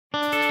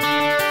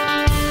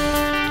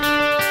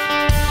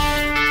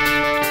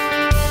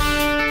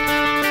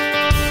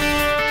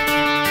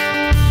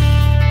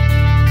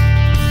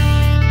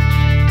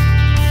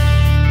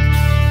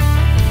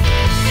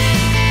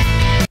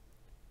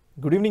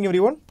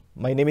everyone.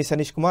 My name is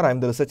Anish Kumar. I am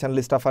the research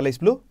analyst of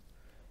Analyst.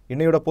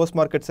 இன்னையோட post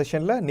market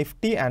செஷனில்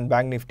Nifty and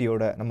bank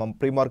நிஃப்டியோட நம்ம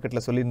pre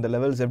மார்க்கெட்டில் சொல்லி இந்த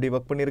லெவல்ஸ் எப்படி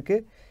ஒர்க் பண்ணியிருக்கு,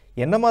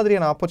 என்ன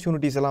மாதிரியான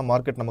ஆப்பர்ச்சுனிட்டிஸ் எல்லாம்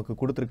மார்க்கெட் நமக்கு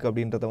கொடுத்துருக்கு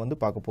அப்படின்றத வந்து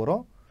பார்க்க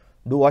போகிறோம்.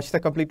 Do watch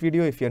the complete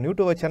video. If you are new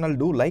to our channel,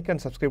 do like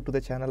and subscribe to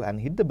the channel and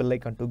hit the bell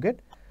icon to get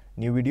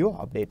new video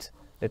updates.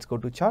 Let's go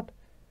to chart.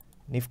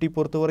 Nifty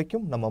பொறுத்த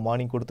வரைக்கும் நம்ம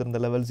morning கொடுத்துருந்த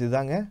levels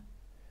இதாங்க.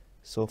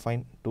 So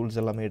fine, tools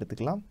எல்லாமே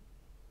எடுத்துக்கலாம்.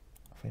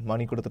 Fine,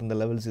 morning கொடுத்துருந்த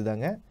levels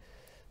இதாங்க.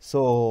 So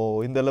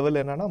இந்த level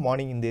என்னென்னா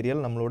morning இந்த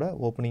ஏரியாவில் நம்மளோட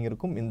ஓப்பனிங்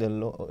இருக்கும். இந்த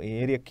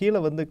ஏரியா கீழே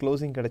வந்து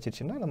க்ளோசிங்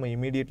கிடச்சிச்சின்னா நம்ம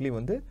இமீடியட்லி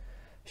வந்து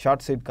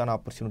ஷார்ட் சைட்கான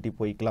ஆப்பர்ச்சுனிட்டி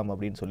போய்க்கலாம்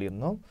அப்படின்னு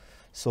சொல்லியிருந்தோம்.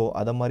 ஸோ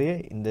அதை மாதிரியே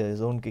இந்த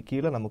ஜோனுக்கு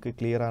கீழே நமக்கு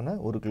கிளியரான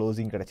ஒரு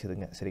க்ளோசிங்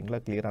கிடச்சிதுங்க. சரிங்களா,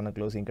 கிளியரான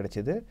க்ளோசிங்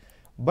கிடச்சிது.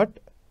 பட்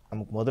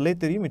நமக்கு முதலே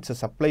தெரியும் it's a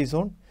supply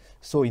zone.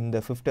 So இந்த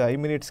 5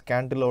 minutes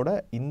கேண்டிலோட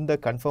இந்த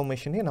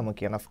கன்ஃபர்மேஷனே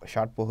நமக்கு எனஃப்,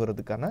 ஷார்ட்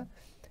போகிறதுக்கான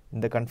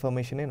இந்த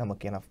கன்ஃபர்மேஷனே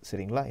நமக்கு எனஃப்.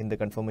 சரிங்களா, இந்த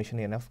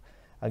கன்ஃபர்மேஷன் எனஃப்.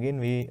 அகெயின்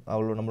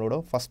அவ்வளோ நம்மளோட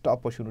ஃபஸ்ட்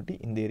ஆப்பர்ச்சுனிட்டி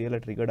இந்த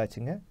ஏரியாவில் ட்ரிகர்ட்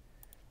ஆச்சுங்க.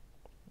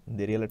 இந்த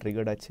ஏரியாவில்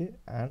ட்ரிகர்ட் ஆச்சு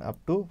and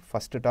up to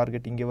first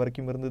target இங்கே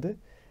வரைக்கும் இருந்தது,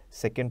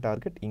 செகண்ட்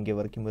டார்கெட் இங்கே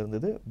வரைக்கும்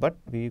இருந்தது. But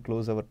we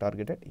close our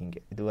target at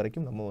இங்கே. இது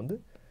வரைக்கும் நம்ம வந்து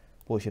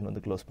போர்ஷன்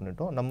வந்து க்ளோஸ்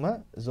பண்ணிட்டோம். நம்ம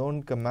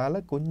ஜோனுக்கு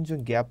மேலே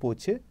கொஞ்சம் கேப்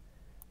வச்சு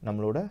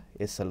நம்மளோட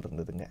எஸ்எல்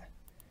இருந்ததுங்க.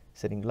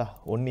 சரிங்களா,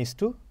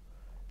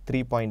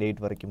 1:3.8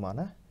 வரைக்குமான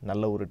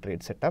நல்ல ஒரு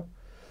ட்ரேட் செட்டப்.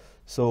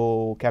 ஸோ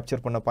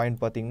கேப்சர் பண்ண பாயிண்ட்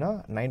பார்த்தீங்கன்னா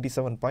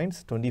 97 points,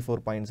 24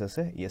 points as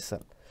a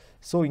SL.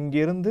 So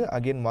இங்கேருந்து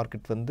அகெயின்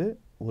மார்க்கெட் வந்து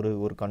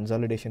ஒரு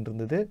கன்சாலிடேஷன்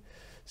இருந்தது.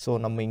 ஸோ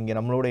நம்ம இங்கே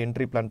நம்மளோட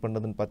என்ட்ரி பிளான்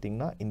பண்ணுறதுன்னு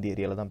பார்த்தீங்கன்னா இந்த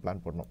ஏரியாவில் தான்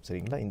பிளான் பண்ணோம்.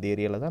 சரிங்களா, இந்த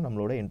ஏரியாவில் தான்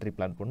நம்மளோட என்ட்ரி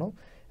பிளான் பண்ணோம்.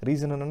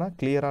 ரீசன் என்னென்னா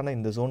கிளியரான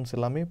இந்த ஜோன்ஸ்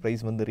எல்லாமே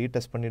ப்ரைஸ் வந்து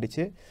ரீடெஸ்ட்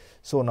பண்ணிடுச்சு.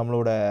 ஸோ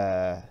நம்மளோட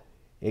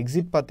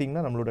எக்ஸிட்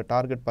பார்த்திங்கன்னா நம்மளோட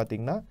டார்கெட்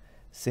பார்த்திங்கன்னா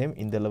சேம்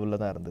இந்த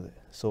லெவலில் தான் இருந்தது.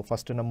 ஸோ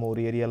ஃபஸ்ட்டு நம்ம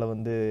ஒரு ஏரியாவில்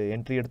வந்து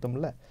என்ட்ரி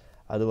எடுத்தோம்ல,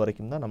 அது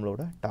வரைக்கும் தான்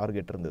நம்மளோட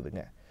டார்கெட்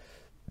இருந்ததுங்க.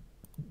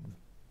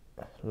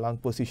 லாங்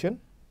பொசிஷன்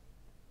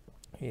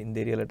இந்த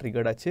ஏரியாவில்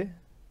ட்ரிகர்ட் ஆச்சு.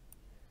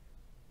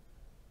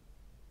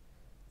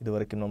 இது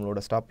வரைக்கும் நம்மளோட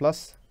ஸ்டாப்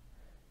லாஸ்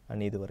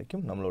அண்ட் இது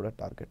வரைக்கும் நம்மளோட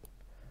டார்கெட்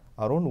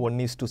அரௌண்ட்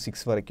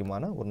 1:6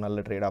 வரைக்குமான ஒரு நல்ல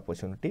trade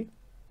opportunity.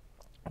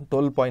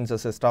 12 points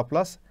as a stop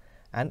loss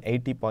and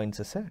 80 points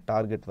as a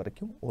target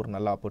வரைக்கும் ஒரு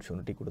நல்ல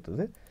ஆப்பர்ச்சுனிட்டி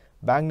கொடுத்தது.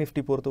 பேங்க்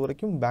நிஃப்டி பொறுத்த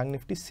வரைக்கும் பேங்க்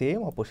நிஃப்டி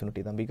சேம்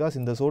ஆப்பர்ச்சுனிட்டி தான். பிகாஸ்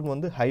இந்த ஜோன்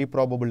வந்து ஹை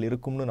ப்ராபபிள்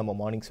இருக்கும்னு நம்ம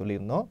மார்னிங்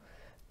சொல்லியிருந்தோம்.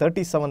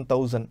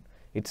 37,000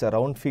 it's a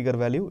round figure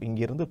value.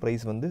 இங்கேருந்து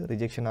ப்ரைஸ் வந்து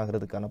ரிஜெக்ஷன்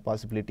ஆகிறதுக்கான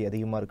பாசிபிலிட்டி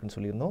அதிகமாக இருக்குன்னு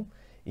சொல்லியிருந்தோம்.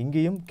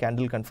 இங்கேயும்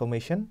candle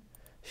confirmation,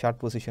 short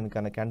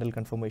பொசிஷனுக்கான candle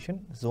confirmation.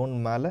 Zone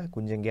மேலே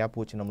கொஞ்சம் கேப்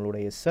வச்சு நம்மளோட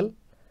SL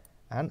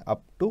and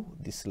up to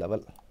this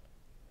level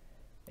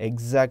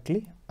exactly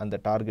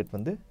அந்த டார்கெட்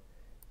வந்து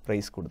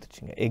ப்ரைஸ்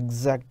கொடுத்துச்சுங்க.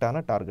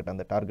 எக்ஸாக்டான டார்கெட்,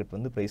 அந்த டார்கெட்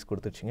வந்து ப்ரைஸ்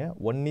கொடுத்துச்சுங்க.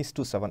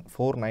 1:7,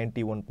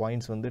 491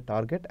 points வந்து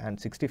target and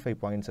 65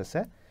 points as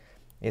a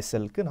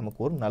எஸ்எல்க்கு நமக்கு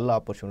ஒரு நல்ல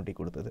ஆப்பர்ச்சுனிட்டி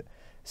கொடுத்தது.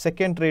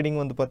 செகண்ட் ட்ரேடிங்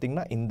வந்து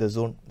பார்த்திங்கன்னா இந்த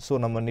ஜோன். ஸோ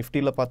நம்ம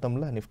நிஃப்டியில்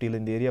பார்த்தோம்ல, நிஃப்டியில்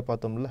இந்த ஏரியா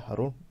பார்த்தோம்ல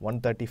அரௌண்ட்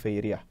 135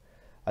 ஏரியா,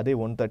 அதே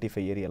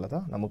 135 ஏரியாவில்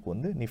தான் நமக்கு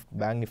வந்து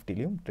பேங்க்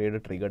நிஃப்டிலையும்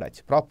ட்ரிகர்ட்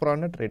ஆச்சு.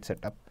 ப்ராப்பரான trade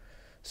setup.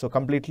 So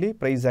completely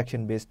price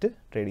action based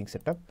trading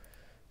setup.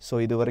 So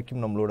இது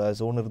வரைக்கும் நம்மளோட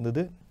ஜோன்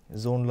இருந்தது.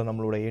 ஜோனில்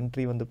நம்மளோட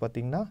என்ட்ரி வந்து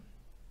பார்த்திங்கன்னா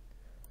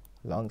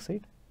லாங்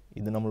சைட்,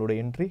 இது நம்மளோட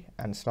என்ட்ரி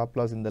அண்ட் ஸ்டாப்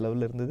லாஸ் இந்த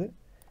லெவலில் இருந்தது.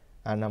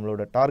 அண்ட்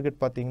நம்மளோட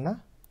டார்கெட் பார்த்திங்கன்னா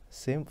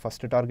சேம்,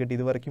 ஃபஸ்ட்டு டார்கெட்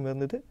இது வரைக்கும்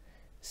இருந்தது,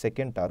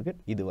 செகண்ட் டார்கெட்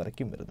இது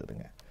வரைக்கும்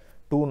இருந்ததுங்க.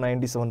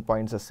 297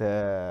 points as a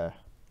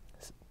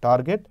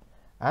target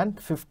and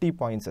 50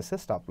 points as a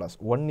stop loss.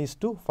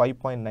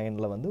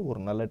 1:5.9 வந்து ஒரு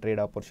நல்ல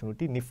trade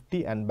opportunity Nifty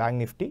and bank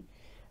Nifty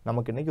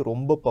நமக்கு இன்றைக்கி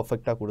ரொம்ப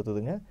பர்ஃபெக்டாக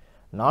கொடுத்ததுங்க.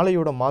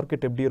 நாளையோட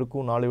மார்க்கெட் எப்படி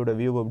இருக்கும், நாளையோட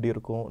வியூ எப்படி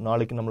இருக்கும்,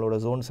 நாளைக்கு நம்மளோட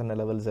ஜோன்ஸ் என்ன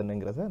லெவல்ஸ்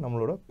என்னங்கிறத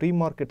நம்மளோட ப்ரீ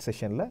மார்க்கெட்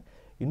செஷனில்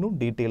இன்னும்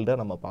டீட்டெயில்டாக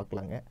நம்ம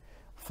பார்க்கலாங்க.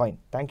 Fine.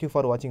 Thank you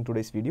for watching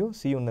today's video.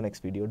 See you in the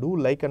next video. Do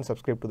like and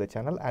subscribe to the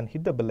channel and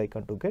hit the bell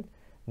icon to get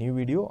new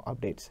video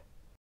updates.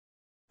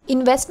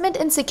 Investment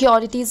in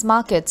securities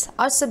markets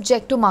are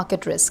subject to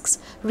market risks.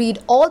 Read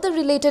all the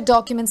related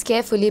documents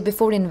carefully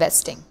before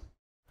investing.